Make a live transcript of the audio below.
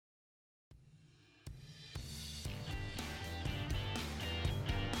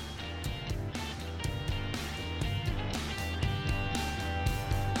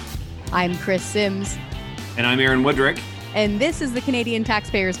I'm Chris Sims. And I'm Aaron Woodrick. And this is the Canadian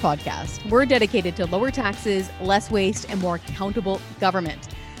Taxpayers Podcast. We're dedicated to lower taxes, less waste, and more accountable government.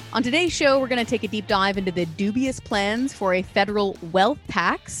 On today's show, we're going to take a deep dive into the dubious plans for a federal wealth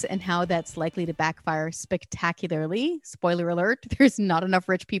tax and how that's likely to backfire spectacularly. Spoiler alert, there's not enough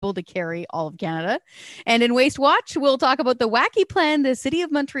rich people to carry all of Canada. And in Waste Watch, we'll talk about the wacky plan the City of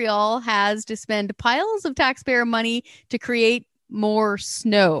Montreal has to spend piles of taxpayer money to create more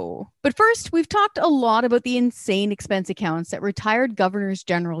snow. But first, we've talked a lot about the insane expense accounts that retired governors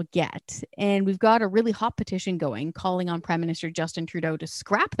general get. And we've got a really hot petition going calling on Prime Minister Justin Trudeau to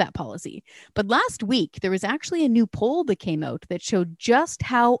scrap that policy. But last week, there was actually a new poll that came out that showed just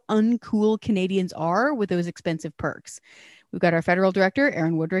how uncool Canadians are with those expensive perks. We've got our federal director,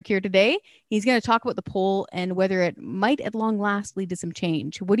 Aaron Woodrick, here today. He's going to talk about the poll and whether it might at long last lead to some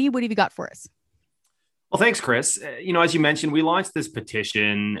change. What have you got for us? Well, thanks, Chris. As you mentioned, we launched this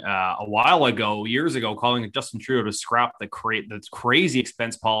petition a while ago, years ago, calling Justin Trudeau to scrap the crazy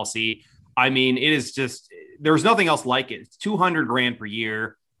expense policy. I mean, it is just, there's nothing else like it. It's $200,000 per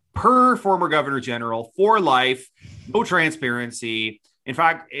year per former governor general for life, no transparency. In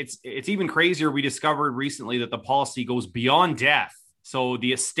fact, it's even crazier. We discovered recently that the policy goes beyond death. So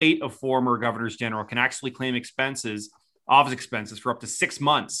the estate of former governors general can actually claim office expenses for up to 6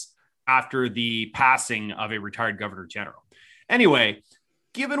 months after the passing of a retired governor general. Anyway,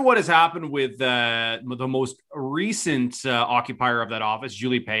 given what has happened with the most recent occupier of that office,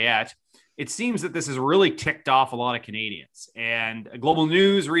 Julie Payette, it seems that this has really ticked off a lot of Canadians. And Global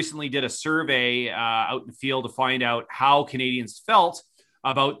News recently did a survey out in the field to find out how Canadians felt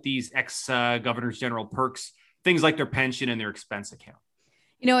about these ex-governors general perks, things like their pension and their expense account.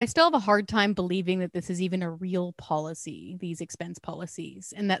 I still have a hard time believing that this is even a real policy, these expense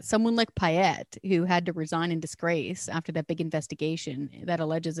policies, and that someone like Payette, who had to resign in disgrace after that big investigation that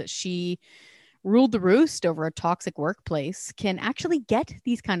alleges that she ruled the roost over a toxic workplace, can actually get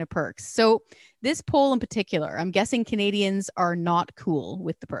these kind of perks. So this poll in particular, I'm guessing Canadians are not cool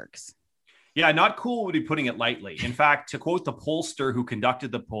with the perks. Yeah, not cool would be putting it lightly. In fact, to quote the pollster who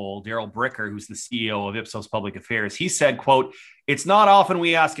conducted the poll, Daryl Bricker, who's the CEO of Ipsos Public Affairs, he said, quote, "It's not often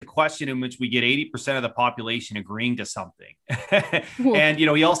we ask a question in which we get 80% of the population agreeing to something." And,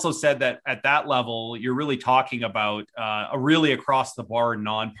 he also said that at that level, you're really talking about a really across the board,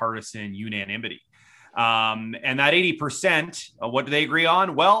 nonpartisan unanimity. And that 80%, what do they agree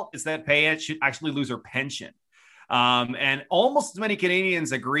on? Well, is that Payette should actually lose her pension. And almost as many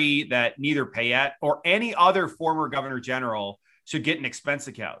Canadians agree that neither Payette or any other former governor general should get an expense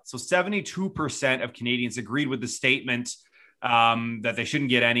account. So 72% of Canadians agreed with the statement that they shouldn't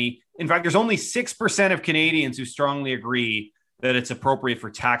get any. In fact, there's only 6% of Canadians who strongly agree that it's appropriate for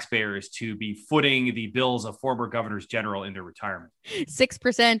taxpayers to be footing the bills of former governors general in their retirement.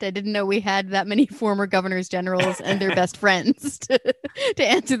 6%. I didn't know we had that many former governors generals and their best friends to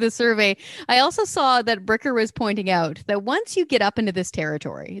answer the survey. I also saw that Bricker was pointing out that once you get up into this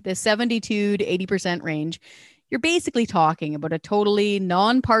territory, the 72 to 80% range, you're basically talking about a totally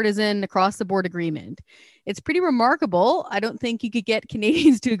nonpartisan across the board agreement. It's pretty remarkable. I don't think you could get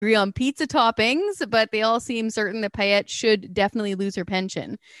Canadians to agree on pizza toppings, but they all seem certain that Payette should definitely lose her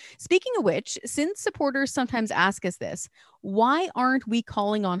pension. Speaking of which, since supporters sometimes ask us this, why aren't we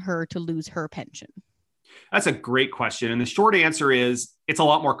calling on her to lose her pension? That's a great question. And the short answer is it's a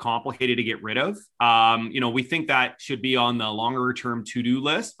lot more complicated to get rid of. We think that should be on the longer term to-do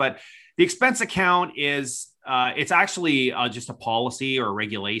list, but the expense account is it's actually just a policy or a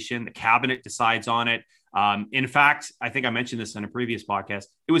regulation. The cabinet decides on it. In fact, I think I mentioned this in a previous podcast.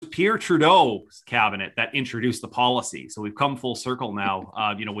 It was Pierre Trudeau's cabinet that introduced the policy. So we've come full circle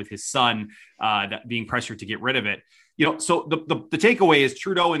now, with his son being pressured to get rid of it. So the takeaway is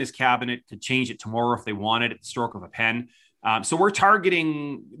Trudeau and his cabinet could change it tomorrow if they wanted at the stroke of a pen. So we're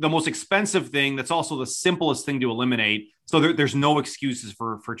targeting the most expensive thing. That's also the simplest thing to eliminate. So there's no excuses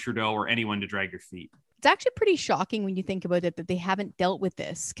for Trudeau or anyone to drag your feet. It's actually pretty shocking when you think about it that they haven't dealt with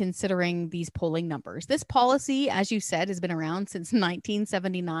this, considering these polling numbers. This policy, as you said, has been around since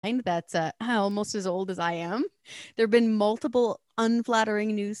 1979. That's almost as old as I am. There have been multiple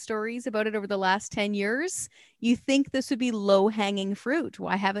unflattering news stories about it over the last 10 years. You think this would be low-hanging fruit.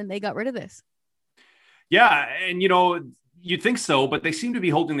 Why haven't they got rid of this? Yeah, and you'd think so, but they seem to be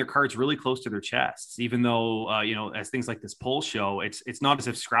holding their cards really close to their chests, even though, as things like this poll show, it's not as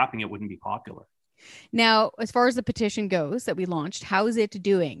if scrapping it wouldn't be popular. Now, as far as the petition goes that we launched, how is it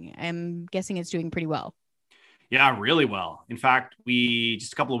doing? I'm guessing it's doing pretty well. Yeah, really well. In fact,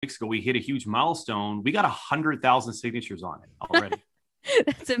 just a couple of weeks ago, we hit a huge milestone. We got 100,000 signatures on it already.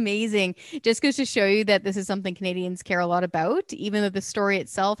 That's amazing. Just goes to show you that this is something Canadians care a lot about, even though the story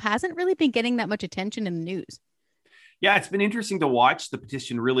itself hasn't really been getting that much attention in the news. Yeah, it's been interesting to watch the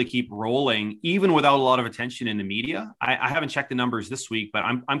petition really keep rolling, even without a lot of attention in the media. I haven't checked the numbers this week, but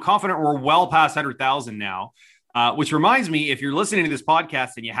I'm confident we're well past 100,000 now, which reminds me, if you're listening to this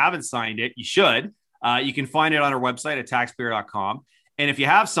podcast and you haven't signed it, you should. You can find it on our website at taxpayer.com. And if you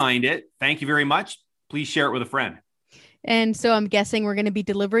have signed it, thank you very much. Please share it with a friend. And so I'm guessing we're going to be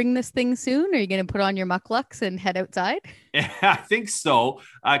delivering this thing soon. Are you going to put on your mucklucks and head outside? I think so.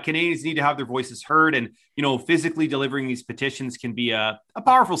 Canadians need to have their voices heard. And, physically delivering these petitions can be a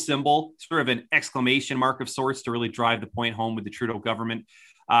powerful symbol, sort of an exclamation mark of sorts to really drive the point home with the Trudeau government.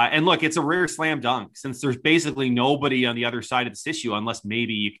 And look, it's a rare slam dunk since there's basically nobody on the other side of this issue, unless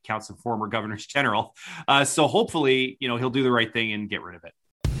maybe you could count some former governors general. So hopefully, he'll do the right thing and get rid of it.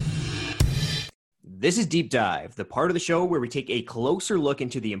 This is Deep Dive, the part of the show where we take a closer look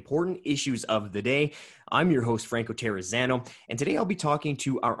into the important issues of the day. I'm your host, Franco Terrazzano, and today I'll be talking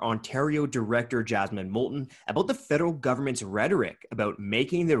to our Ontario Director, Jasmine Moulton, about the federal government's rhetoric about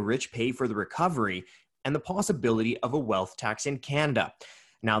making the rich pay for the recovery and the possibility of a wealth tax in Canada.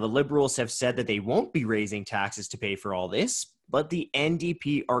 Now, the Liberals have said that they won't be raising taxes to pay for all this, but the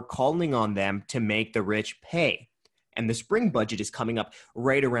NDP are calling on them to make the rich pay. And the spring budget is coming up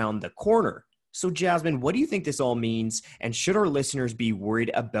right around the corner. So, Jasmine, what do you think this all means? And should our listeners be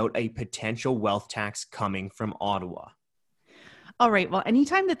worried about a potential wealth tax coming from Ottawa? All right. Well,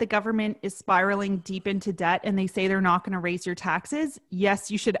 anytime that the government is spiraling deep into debt and they say they're not going to raise your taxes,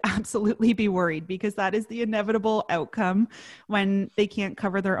 yes, you should absolutely be worried, because that is the inevitable outcome when they can't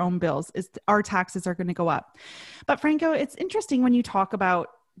cover their own bills, is our taxes are going to go up. But Franco, it's interesting when you talk about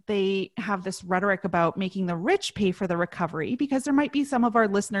they have this rhetoric about making the rich pay for the recovery, because there might be some of our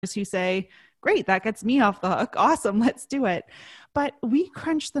listeners who say, great, that gets me off the hook. Awesome, let's do it. But we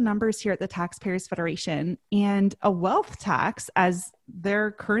crunch the numbers here at the Taxpayers Federation, and a wealth tax, as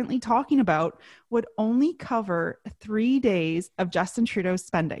they're currently talking about, would only cover 3 days of Justin Trudeau's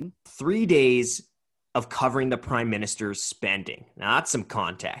spending. 3 days of covering the Prime Minister's spending. Now, that's some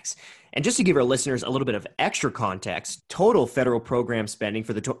context. And just to give our listeners a little bit of extra context, total federal program spending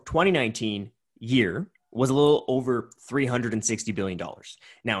for the 2019 year was a little over $360 billion.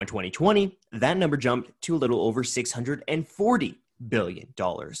 Now, in 2020, that number jumped to a little over $640 billion.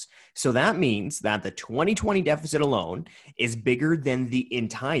 So that means that the 2020 deficit alone is bigger than the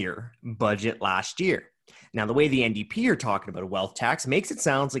entire budget last year. Now, the way the NDP are talking about a wealth tax makes it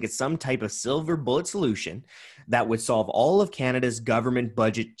sound like it's some type of silver bullet solution that would solve all of Canada's government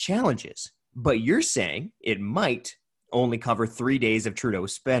budget challenges. But you're saying it might only cover 3 days of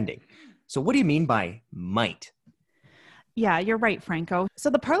Trudeau's spending. So what do you mean by might? Yeah, you're right, Franco. So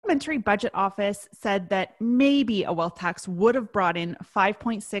the Parliamentary Budget Office said that maybe a wealth tax would have brought in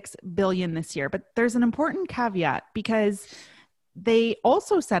 $5.6 billion this year. But there's an important caveat, because they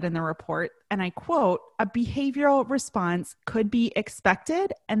also said in the report, and I quote, a behavioral response could be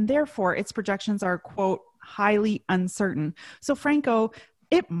expected, and therefore its projections are, quote, highly uncertain. So Franco,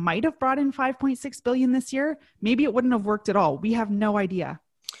 it might have brought in $5.6 billion this year. Maybe it wouldn't have worked at all. We have no idea.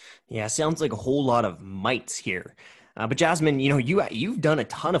 Yeah, sounds like a whole lot of mights here. But Jasmine, you've done a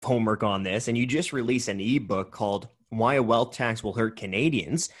ton of homework on this, and you just released an ebook called Why a Wealth Tax Will Hurt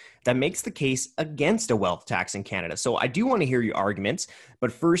Canadians that makes the case against a wealth tax in Canada. So I do want to hear your arguments,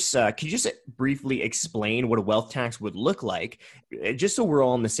 but first, could you just briefly explain what a wealth tax would look like, just so we're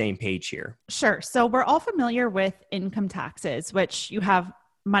all on the same page here? Sure. So we're all familiar with income taxes, which you have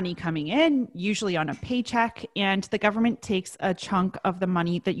money coming in, usually on a paycheck, and the government takes a chunk of the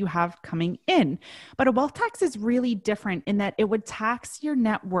money that you have coming in. But a wealth tax is really different in that it would tax your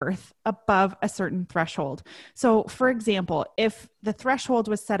net worth above a certain threshold. So for example, if the threshold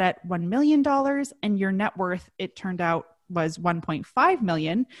was set at $1 million and your net worth, it turned out, was 1.5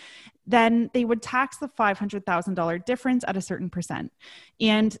 million, then they would tax the $500,000 difference at a certain percent.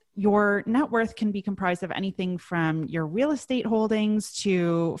 And your net worth can be comprised of anything from your real estate holdings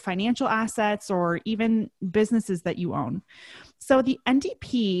to financial assets or even businesses that you own. So the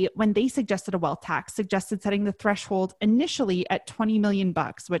NDP, when they suggested a wealth tax, suggested setting the threshold initially at $20 million,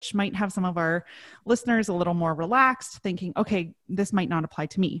 which might have some of our listeners a little more relaxed, thinking, okay, this might not apply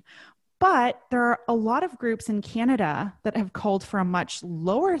to me. But there are a lot of groups in Canada that have called for a much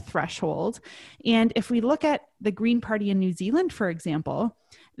lower threshold. And if we look at the Green Party in New Zealand, for example,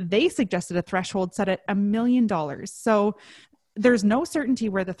 they suggested a threshold set at $1 million. So there's no certainty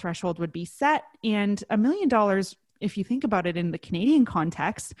where the threshold would be set. And $1 million, if you think about it in the Canadian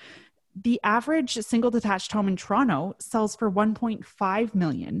context, The average single detached home in Toronto sells for 1.5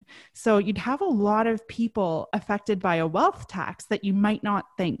 million. So you'd have a lot of people affected by a wealth tax that you might not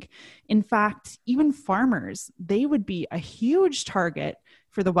think. In fact, even farmers, they would be a huge target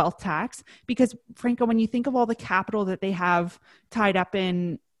for the wealth tax because, Franco, when you think of all the capital that they have tied up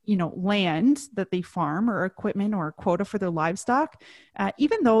in land that they farm or equipment or quota for their livestock,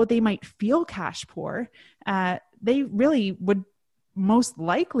 even though they might feel cash poor, they really would most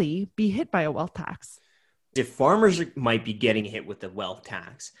likely be hit by a wealth tax. If farmers might be getting hit with the wealth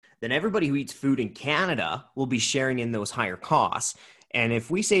tax, then everybody who eats food in Canada will be sharing in those higher costs. And if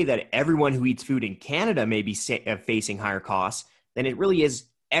we say that everyone who eats food in Canada may be facing higher costs, then it really is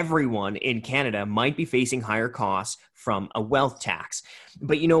everyone in Canada might be facing higher costs from a wealth tax.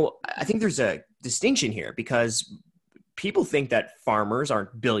 But, I think there's a distinction here because people think that farmers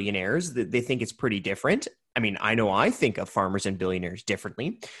aren't billionaires. They think it's pretty different. I mean, I know I think of farmers and billionaires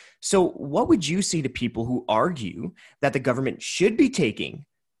differently. So what would you say to people who argue that the government should be taking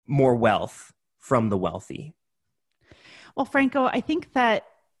more wealth from the wealthy? Well, Franco, I think that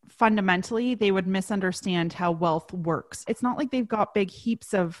fundamentally they would misunderstand how wealth works. It's not like they've got big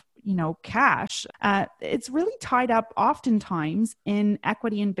heaps of cash. It's really tied up oftentimes in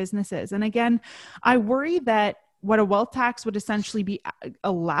equity in businesses. And again, I worry that what a wealth tax would essentially be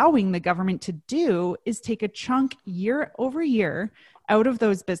allowing the government to do is take a chunk year over year out of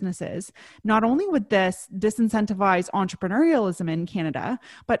those businesses. Not only would this disincentivize entrepreneurialism in Canada,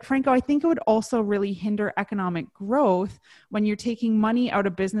 but Franco, I think it would also really hinder economic growth when you're taking money out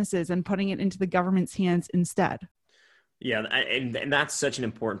of businesses and putting it into the government's hands instead. Yeah, and that's such an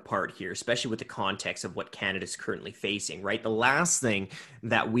important part here, especially with the context of what Canada's currently facing, right? The last thing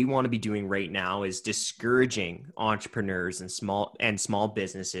that we want to be doing right now is discouraging entrepreneurs and small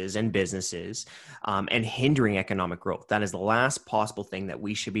businesses and hindering economic growth. That is the last possible thing that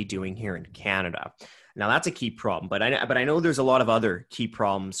we should be doing here in Canada. Now, that's a key problem, but I know there's a lot of other key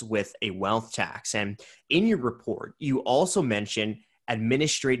problems with a wealth tax. And in your report, you also mention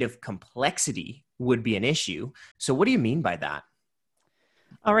administrative complexity would be an issue. So what do you mean by that?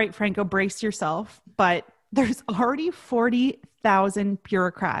 All right, Franco, brace yourself. But there's already 40,000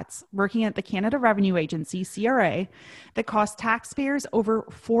 bureaucrats working at the Canada Revenue Agency, CRA, that cost taxpayers over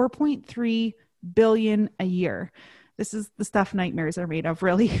 $4.3 billion a year. This is the stuff nightmares are made of,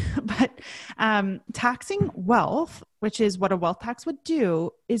 really. But taxing wealth, which is what a wealth tax would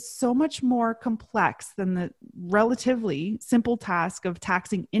do, is so much more complex than the relatively simple task of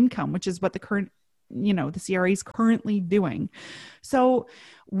taxing income, which is what the CRA is currently doing. So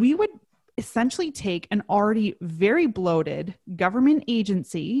we would essentially take an already very bloated government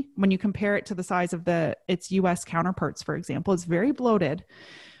agency, when you compare it to the size of its US counterparts, for example, it's very bloated.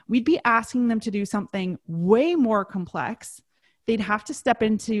 We'd be asking them to do something way more complex. They'd have to step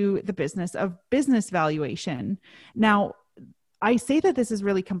into the business of business valuation. Now, I say that this is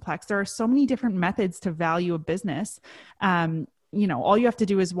really complex. There are so many different methods to value a business. All you have to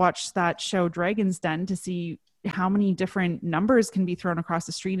do is watch that show Dragon's Den to see how many different numbers can be thrown across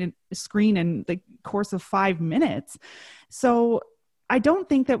the screen in the course of 5 minutes. So I don't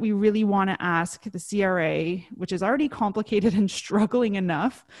think that we really want to ask the CRA, which is already complicated and struggling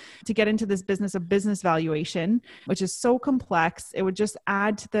enough, to get into this business of business valuation, which is so complex. It would just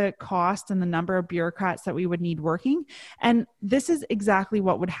add to the cost and the number of bureaucrats that we would need working. And this is exactly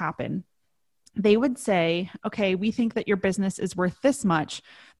what would happen. They would say, okay, we think that your business is worth this much.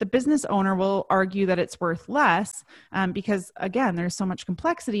 The business owner will argue that it's worth less because, again, there's so much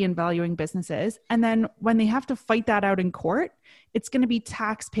complexity in valuing businesses. And then when they have to fight that out in court, it's going to be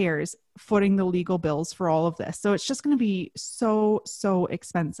taxpayers footing the legal bills for all of this. So it's just going to be so, so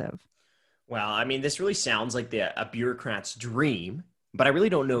expensive. Well, I mean, this really sounds like a bureaucrat's dream. But I really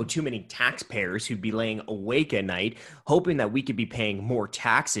don't know too many taxpayers who'd be laying awake at night hoping that we could be paying more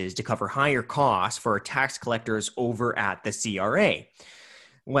taxes to cover higher costs for our tax collectors over at the CRA.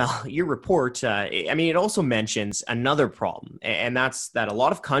 Well, your report, it also mentions another problem, and that's that a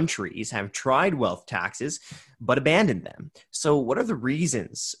lot of countries have tried wealth taxes but abandoned them. So what are the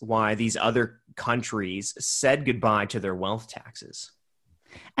reasons why these other countries said goodbye to their wealth taxes?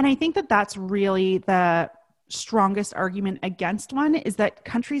 And I think that that's really the strongest argument against one, is that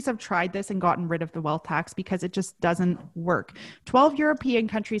countries have tried this and gotten rid of the wealth tax because it just doesn't work. 12 European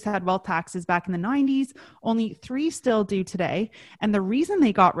countries had wealth taxes back in the 90s. Only 3 still do today. And the reason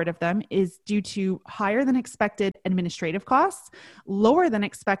they got rid of them is due to higher than expected administrative costs, lower than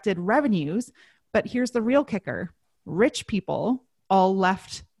expected revenues. But here's the real kicker. Rich people all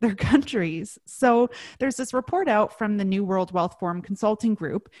left their countries. So there's this report out from the New World Wealth Forum Consulting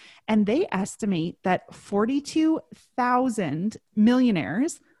Group, and they estimate that 42,000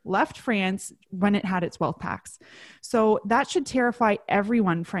 millionaires left France when it had its wealth tax. So that should terrify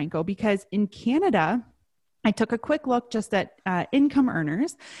everyone, Franco, because in Canada, I took a quick look just at income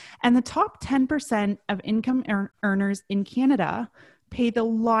earners, and the top 10% of income earners in Canada pay the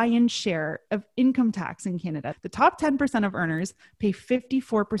lion's share of income tax in Canada. The top 10% of earners pay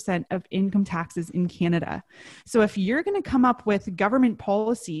 54% of income taxes in Canada. So if you're going to come up with government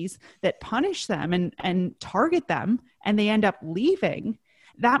policies that punish them and target them, and they end up leaving,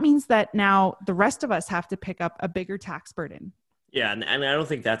 that means that now the rest of us have to pick up a bigger tax burden. Yeah, and I don't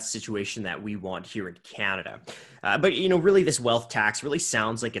think that's a situation that we want here in Canada. But, really this wealth tax really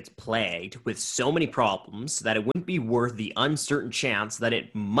sounds like it's plagued with so many problems that it wouldn't be worth the uncertain chance that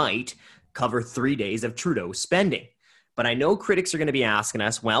it might cover 3 days of Trudeau spending. But I know critics are going to be asking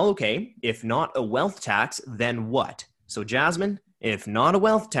us, well, okay, if not a wealth tax, then what? So Jasmine, if not a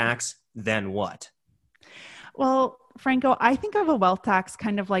wealth tax, then what? Well, Franco, I think of a wealth tax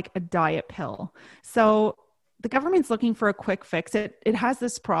kind of like a diet pill. So the government's looking for a quick fix. It has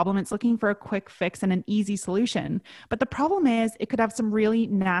this problem. It's looking for a quick fix and an easy solution. But the problem is it could have some really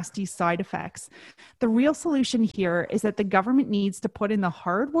nasty side effects. The real solution here is that the government needs to put in the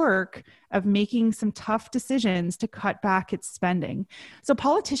hard work of making some tough decisions to cut back its spending. So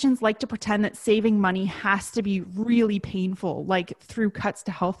politicians like to pretend that saving money has to be really painful, like through cuts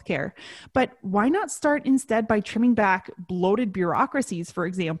to healthcare. But why not start instead by trimming back bloated bureaucracies, for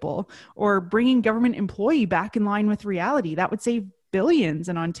example, or bringing government employee back in line with reality? That would save billions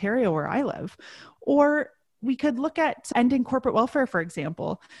in Ontario, where I live. Or we could look at ending corporate welfare, for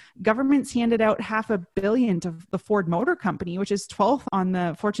example. Governments handed out $500 million to the Ford Motor Company, which is 12th on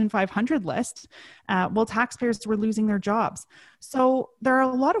the Fortune 500 list, while taxpayers were losing their jobs. So there are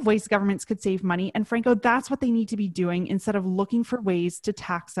a lot of ways governments could save money. And Franco, that's what they need to be doing instead of looking for ways to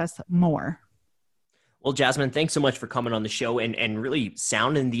tax us more. Well, Jasmine, thanks so much for coming on the show and really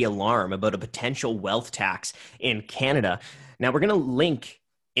sounding the alarm about a potential wealth tax in Canada. Now, we're going to link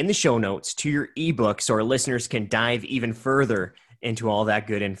in the show notes to your ebook so our listeners can dive even further into all that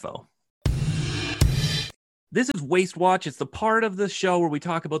good info. This is Waste Watch. It's the part of the show where we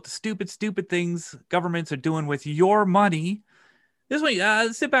talk about the stupid things governments are doing with your money. This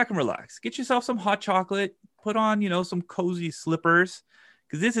one, sit back and relax. Get yourself some hot chocolate. Put on, some cozy slippers,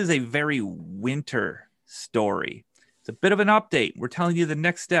 because this is a very winter story. It's a bit of an update. We're telling you the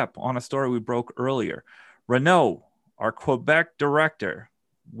next step on a story we broke earlier. Renaud, our Quebec director,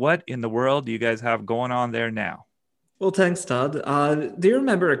 what in the world do you guys have going on there now? Well, thanks, Todd. Do you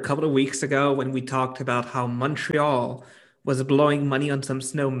remember a couple of weeks ago when we talked about how Montreal was blowing money on some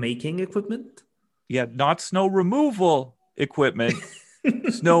snow-making equipment? Yeah, not snow removal equipment,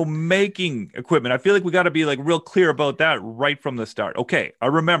 snow-making equipment. I feel like we got to be real clear about that right from the start. Okay, I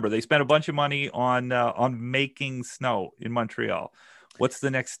remember they spent a bunch of money on making snow in Montreal. What's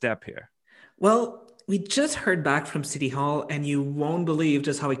the next step here? Well, we just heard back from City Hall, and you won't believe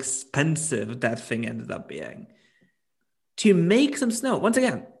just how expensive that thing ended up being. To make some snow, once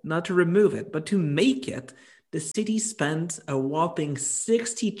again, not to remove it, but to make it, the city spent a whopping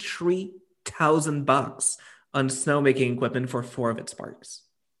 $63,000 on snowmaking equipment for 4 of its parks.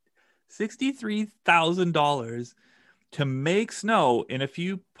 $63,000 to make snow in a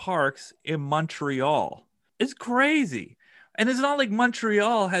few parks in Montreal. It's crazy. And it's not like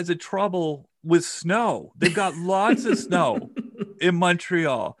Montreal has a trouble with snow. They've got lots of snow in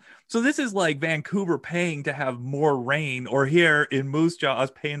Montreal. So this is like Vancouver paying to have more rain, or here in Moose Jaw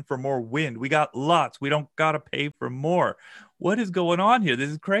us paying for more wind. We got lots. We don't got to pay for more. What is going on here? This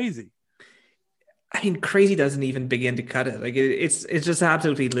is crazy. I mean, crazy doesn't even begin to cut it. It's just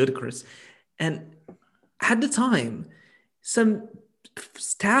absolutely ludicrous. And at the time, some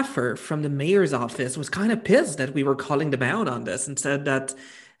staffer from the mayor's office was kind of pissed that we were calling them out on this and said that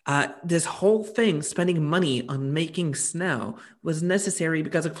this whole thing, spending money on making snow, was necessary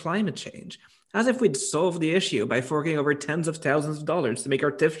because of climate change. As if we'd solve the issue by forking over tens of thousands of dollars to make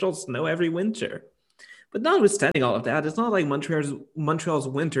artificial snow every winter. But notwithstanding all of that, it's not like Montreal's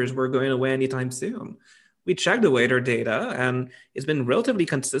winters were going away anytime soon. We checked the weather data, and it's been relatively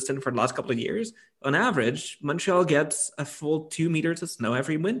consistent for the last couple of years. On average, Montreal gets a full 2 meters of snow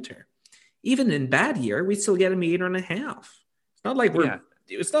every winter. Even in bad year, we still get 1.5 meters. It's not like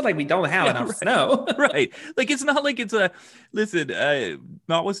It's not like we don't have enough snow. Right. It's not like it's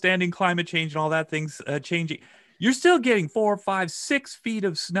notwithstanding climate change and all that things changing, you're still getting 4, 5, 6 feet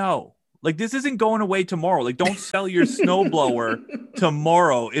of snow. This isn't going away tomorrow. Don't sell your snowblower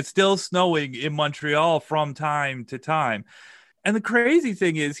tomorrow. It's still snowing in Montreal from time to time. And the crazy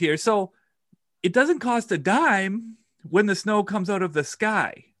thing is here, so it doesn't cost a dime when the snow comes out of the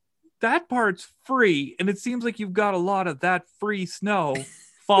sky. That part's free. And it seems like you've got a lot of that free snow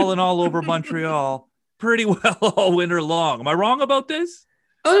falling all over Montreal pretty well all winter long. Am I wrong about this?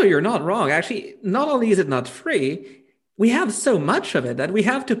 Oh, you're not wrong. Actually, not only is it not free, we have so much of it that we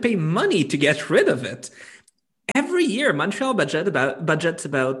have to pay money to get rid of it. Every year, Montreal budgets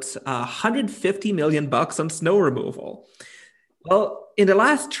about 150 million bucks on snow removal. Well, in the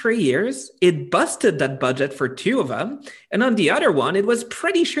last 3 years, it busted that budget for 2 of them. And on the other one, it was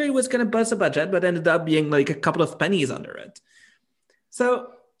pretty sure it was going to bust the budget, but ended up being like a couple of pennies under it.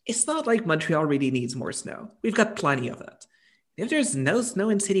 So it's not like Montreal really needs more snow. We've got plenty of it. If there's no snow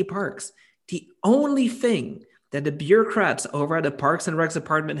in city parks, the only thing that the bureaucrats over at the Parks and Recs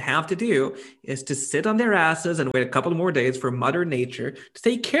department have to do is to sit on their asses and wait a couple more days for Mother Nature to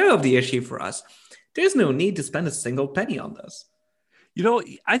take care of the issue for us. There's no need to spend a single penny on this. You know,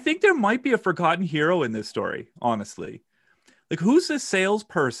 I think there might be a forgotten hero in this story, honestly. Like, who's the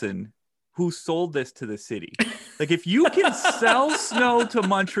salesperson who sold this to the city? Like, if you can sell snow to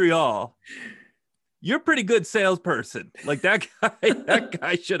Montreal, you're a pretty good salesperson. Like, that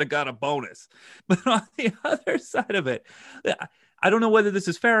guy should have got a bonus. But on the other side of it, I don't know whether this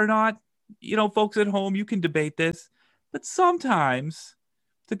is fair or not. You know, folks at home, you can debate this. But sometimes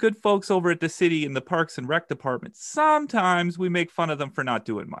the good folks over at the city in the Parks and Rec department, sometimes we make fun of them for not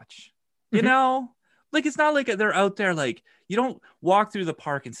doing much. You know, like, it's not like they're out there, like, you don't walk through the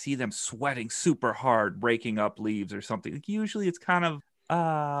park and see them sweating super hard, breaking up leaves or something. Like, usually it's kind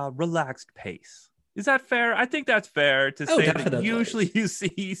of relaxed pace. Is that fair? I think that's fair to say definitely. that usually you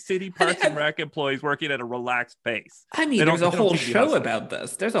see city Parks and Rec employees working at a relaxed pace. I mean, there's a whole show about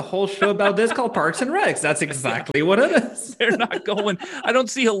this. There's a whole show about this called Parks and Recs. That's exactly what it is. They're not going. I don't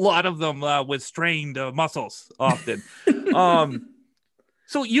see a lot of them with strained muscles often.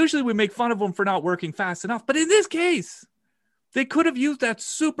 So usually we make fun of them for not working fast enough. But in this case, they could have used that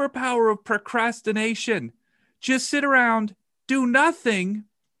superpower of procrastination. Just sit around, do nothing,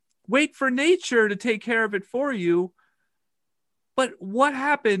 wait for nature to take care of it for you. But what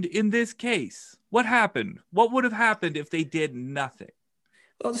happened in this case? What happened? What would have happened if they did nothing?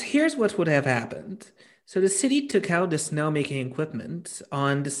 Well, here's what would have happened. So the city took out the snowmaking equipment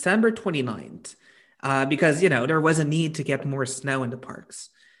on December 29th because, you know, there was a need to get more snow in the parks.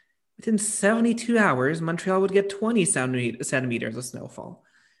 Within 72 hours, Montreal would get 20 centimeters of snowfall.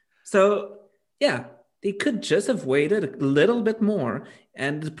 So, yeah, they could just have waited a little bit more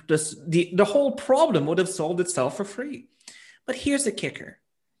and the whole problem would have solved itself for free. But here's the kicker.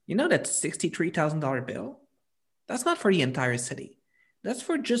 You know that $63,000 bill? That's not for the entire city. That's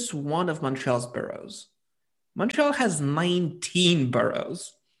for just one of Montreal's boroughs. Montreal has 19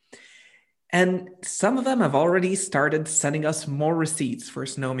 boroughs. And some of them have already started sending us more receipts for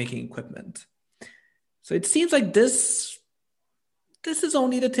snowmaking equipment. So it seems like this is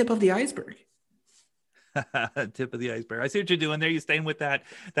only the tip of the iceberg. Tip of the iceberg. I see what you're doing there. You're staying with that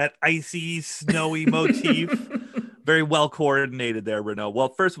icy, snowy motif. Very well coordinated there, Renaud. Well,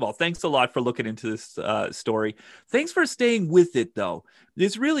 first of all, thanks a lot for looking into this story. Thanks for staying with it, though.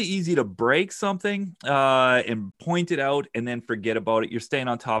 It's really easy to break something and point it out and then forget about it. You're staying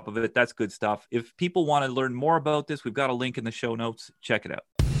on top of it. That's good stuff. If people want to learn more about this, we've got a link in the show notes. Check it out.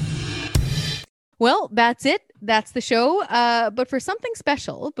 Well, that's it. That's the show. But for something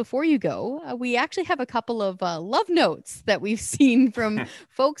special, before you go, we actually have a couple of love notes that we've seen from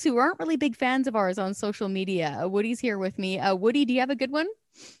folks who aren't really big fans of ours on social media. Woody's here with me. Woody, do you have a good one?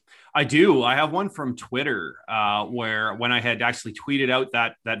 I do. I have one from Twitter where when I had actually tweeted out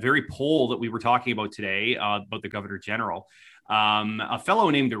that very poll that we were talking about today about the Governor General, a fellow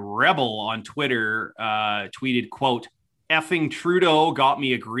named Rebel on Twitter tweeted, quote, "Effing Trudeau got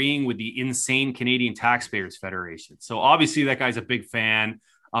me agreeing with the insane Canadian Taxpayers Federation." So obviously that guy's a big fan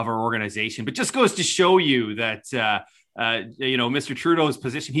of our organization, but just goes to show you that, you know, Mr. Trudeau's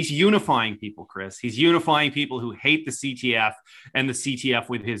position, he's unifying people, Chris. He's unifying people who hate the CTF and the CTF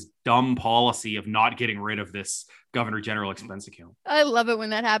with his dumb policy of not getting rid of this Governor General expense account. I love it when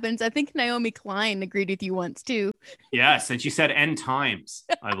that happens. I think Naomi Klein agreed with you once too. Yes, and she said N times,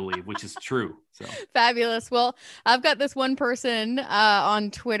 I believe, which is true. So fabulous. Well, I've got this one person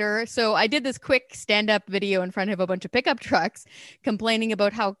on Twitter. So I did this quick stand-up video in front of a bunch of pickup trucks complaining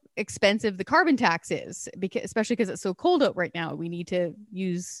about how expensive the carbon tax is, especially because it's so cold out right now. We need to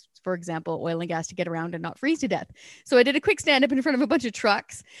use, for example, oil and gas to get around and not freeze to death. So I did a quick stand-up in front of a bunch of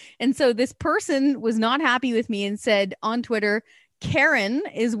trucks. And so this person was not happy with me and said on Twitter, "Karen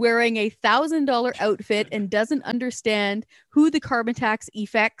is wearing a $1,000 outfit and doesn't understand who the carbon tax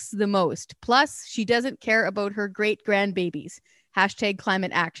affects the most. Plus, she doesn't care about her great grandbabies. #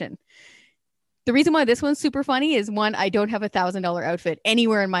 climate action." The reason why this one's super funny is one, I don't have $1,000 outfit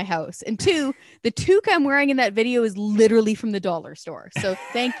anywhere in my house. And two, the toque I'm wearing in that video is literally from the dollar store. So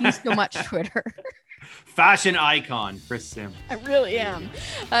thank you so much, Twitter. Fashion icon, Chris Sim. I really am.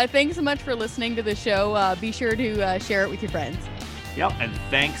 Thanks so much for listening to the show. Be sure to share it with your friends. Yep, and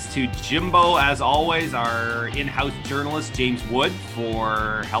thanks to Jimbo, as always, our in-house journalist, James Wood,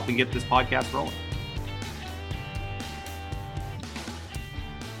 for helping get this podcast rolling.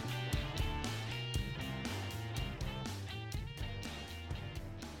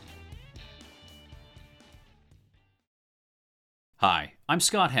 Hi, I'm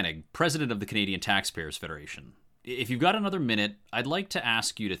Scott Hennig, President of the Canadian Taxpayers Federation. If you've got another minute, I'd like to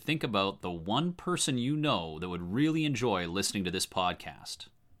ask you to think about the one person you know that would really enjoy listening to this podcast.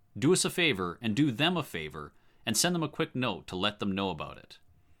 Do us a favor and do them a favor and send them a quick note to let them know about it.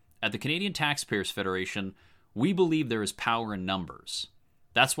 At the Canadian Taxpayers Federation, we believe there is power in numbers.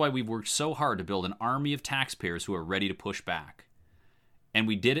 That's why we've worked so hard to build an army of taxpayers who are ready to push back. And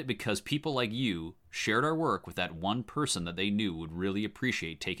we did it because people like you shared our work with that one person that they knew would really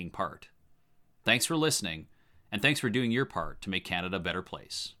appreciate taking part. Thanks for listening, and thanks for doing your part to make Canada a better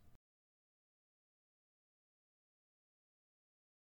place.